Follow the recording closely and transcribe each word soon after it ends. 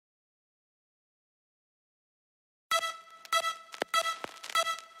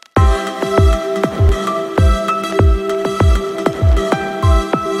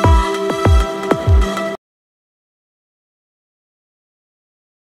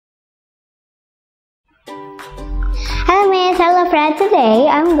Hello Miss, hello friend. Today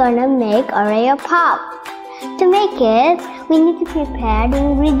I'm gonna make Oreo pop. To make it, we need to prepare the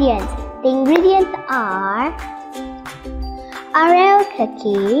ingredients. The ingredients are Oreo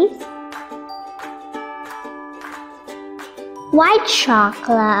cookies, white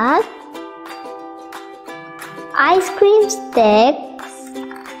chocolate, ice cream sticks,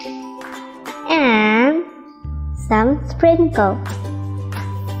 and some sprinkles.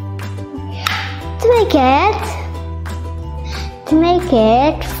 To make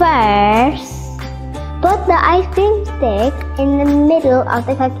it, first, put the ice cream stick in the middle of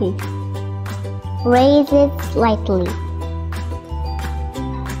the cookie. Raise it slightly,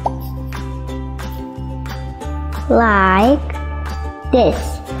 like this.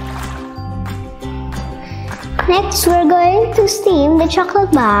 Next, we're going to steam the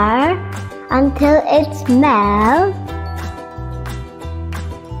chocolate bar until it's melts,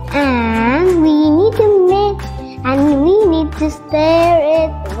 and we need to stir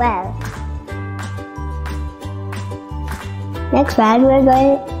it well. Next one, we're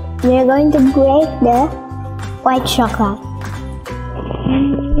going to grate the white chocolate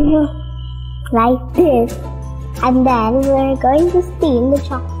like this, and then we're going to steam the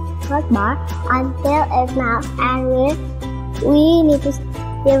chocolate bar until it melts, and we need to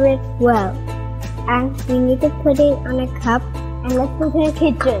stir it well, and we need to put it on a cup, and let's go to the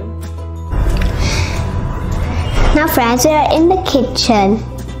kitchen. Now friends, we are in the kitchen.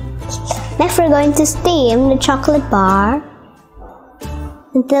 Next we're going to steam the chocolate bar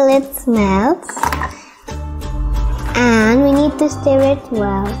until it melts, and we need to stir it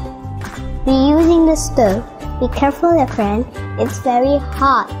well. We're using the stove. Be careful, my friend, it's very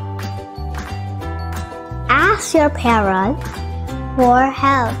hot. Ask your parents for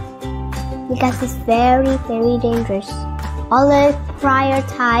help because it's very, very dangerous. Always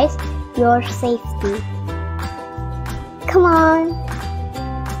prioritize your safety. Come on.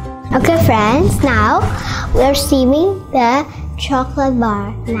 Okay friends, now we're steaming the chocolate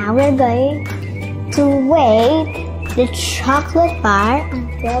bar. Now we're going to wait the chocolate bar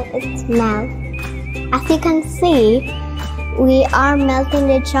until it melts. As you can see, we are melting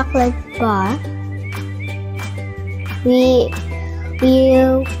the chocolate bar. We're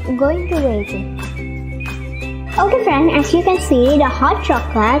going to wait it. Okay friends, as you can see, the hot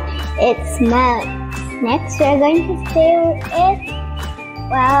chocolate, it melts. Next, we're going to stir it.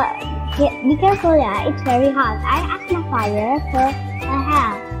 Well, be careful, yeah, it's very hot. I asked my father for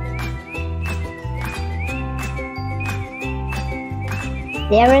help.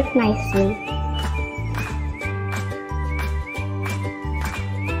 Stir it nicely.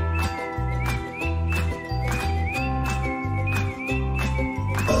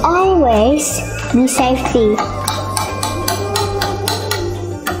 Always be safety.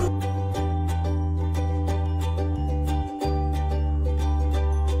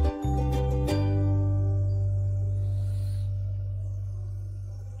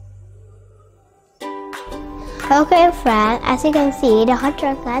 Okay friend, as you can see, the hot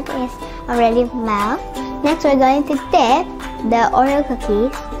chocolate is already melted. Next we're going to dip the Oreo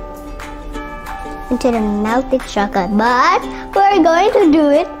cookies into the melted chocolate, but we're going to do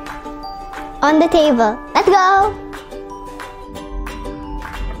it on the table. Let's go!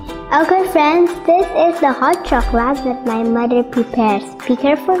 Okay friends, this is the hot chocolate that my mother prepares. Be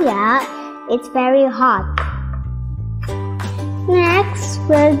careful, yeah, it's very hot. Next,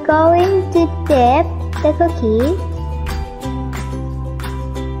 we're going to dip the cookie.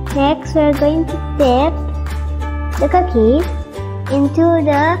 Next, we're going to dip the cookie into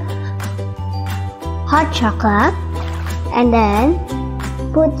the hot chocolate, and then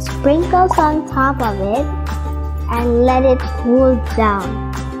put sprinkles on top of it and let it cool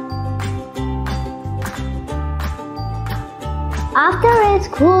down. After it's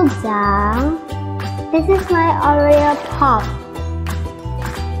cooled down, this is my Oreo pop.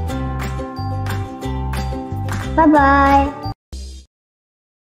 Bye-bye.